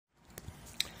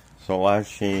So as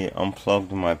she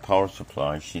unplugged my power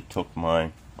supply, she took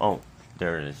my... Oh,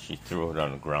 there it is. She threw it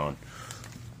on the ground.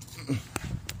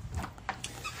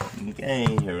 Okay,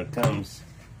 here it comes.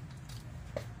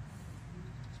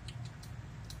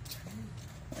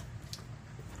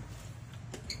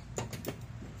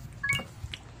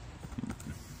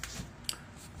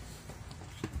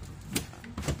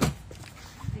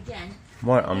 Again.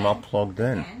 What? I'm not plugged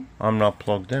in. Again. I'm not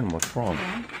plugged in. What's wrong?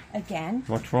 Again.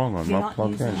 What's wrong? I'm not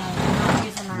plugged in.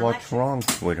 What's wrong,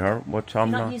 sweetheart? You're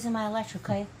not using my electric,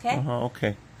 okay?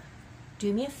 Okay.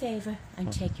 Do me a favor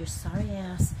and take your sorry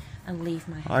ass and leave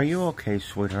my house. Are you okay,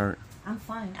 sweetheart? I'm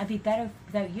fine. I'd be better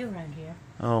without you around here.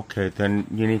 Okay, then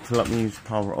you need to let me use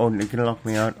power. Oh, you're gonna lock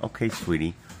me out? Okay,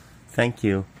 sweetie. Thank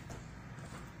you.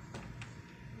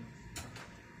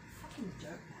 Fucking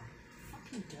dirtbag.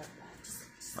 Fucking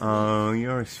dirtbag. Oh,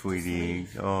 you're a sweetie.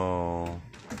 Oh.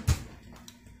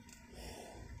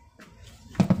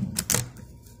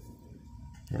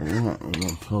 We're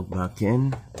gonna plug back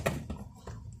in.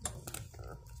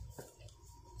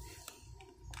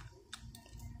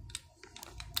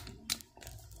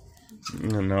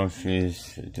 And now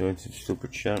she's doing some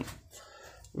stupid shit.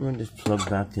 I'm gonna just plug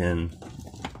back in.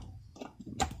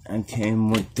 I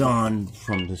came with Dawn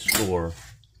from the store.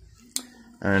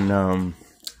 And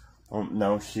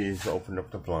now she's opened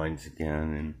up the blinds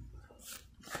again, and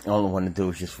all I want to do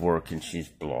is just work, and she's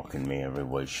blocking me every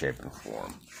way, shape, and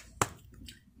form.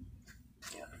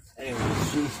 Anyway,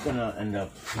 she's gonna end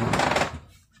up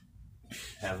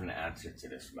having an answer to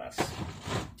this mess.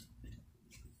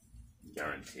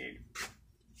 Guaranteed.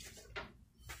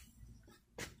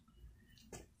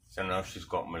 So now she's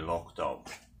got me locked up.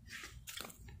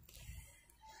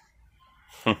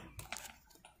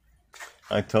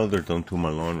 I told her don't do my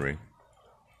laundry.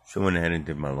 She went ahead and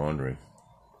did my laundry.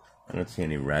 I don't see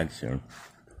any rags here.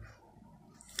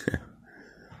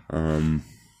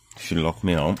 She locked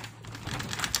me out.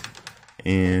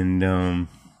 And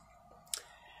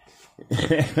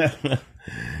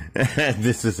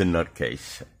this is a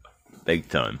nutcase. Big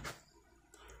time.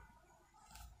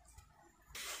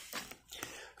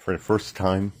 For the first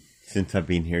time since I've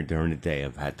been here during the day,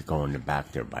 I've had to go in the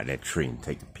back there by that tree and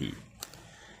take a pee.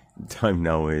 The time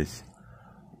now is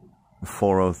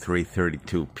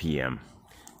 4:03:32 p.m.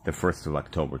 the 1st of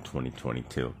October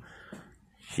 2022.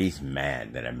 She's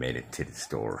mad that I made it to the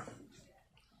store.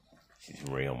 She's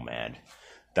real mad.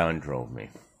 Don drove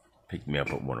me. Picked me up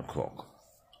at 1 o'clock.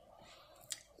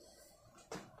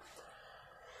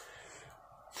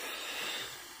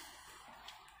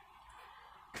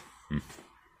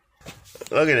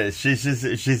 Look at this.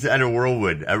 She's at a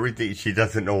whirlwind. Everything, she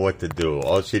doesn't know what to do.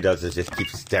 All she does is just keep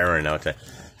staring out there.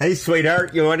 Hey,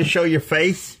 sweetheart, you want to show your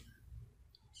face?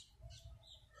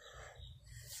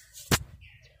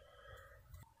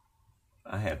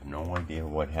 I have no idea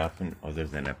what happened other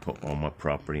than I put all my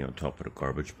property on top of the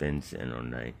garbage bins and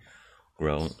on the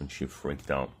grill, and she freaked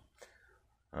out.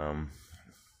 I'm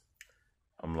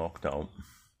locked out.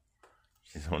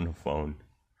 She's on the phone.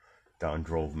 Don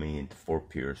drove me into Fort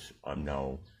Pierce. I'm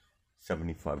now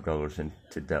 $75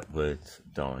 into debt with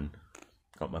Don.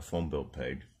 Got my phone bill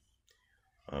paid.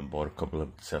 Bought a couple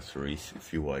of accessories, a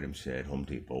few items at Home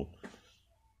Depot.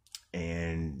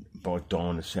 And bought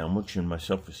Dawn a sandwich and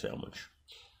myself a sandwich.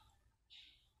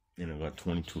 And I got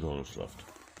 $22 left.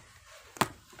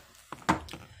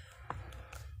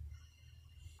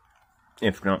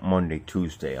 If not Monday,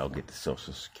 Tuesday, I'll get the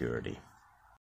Social Security.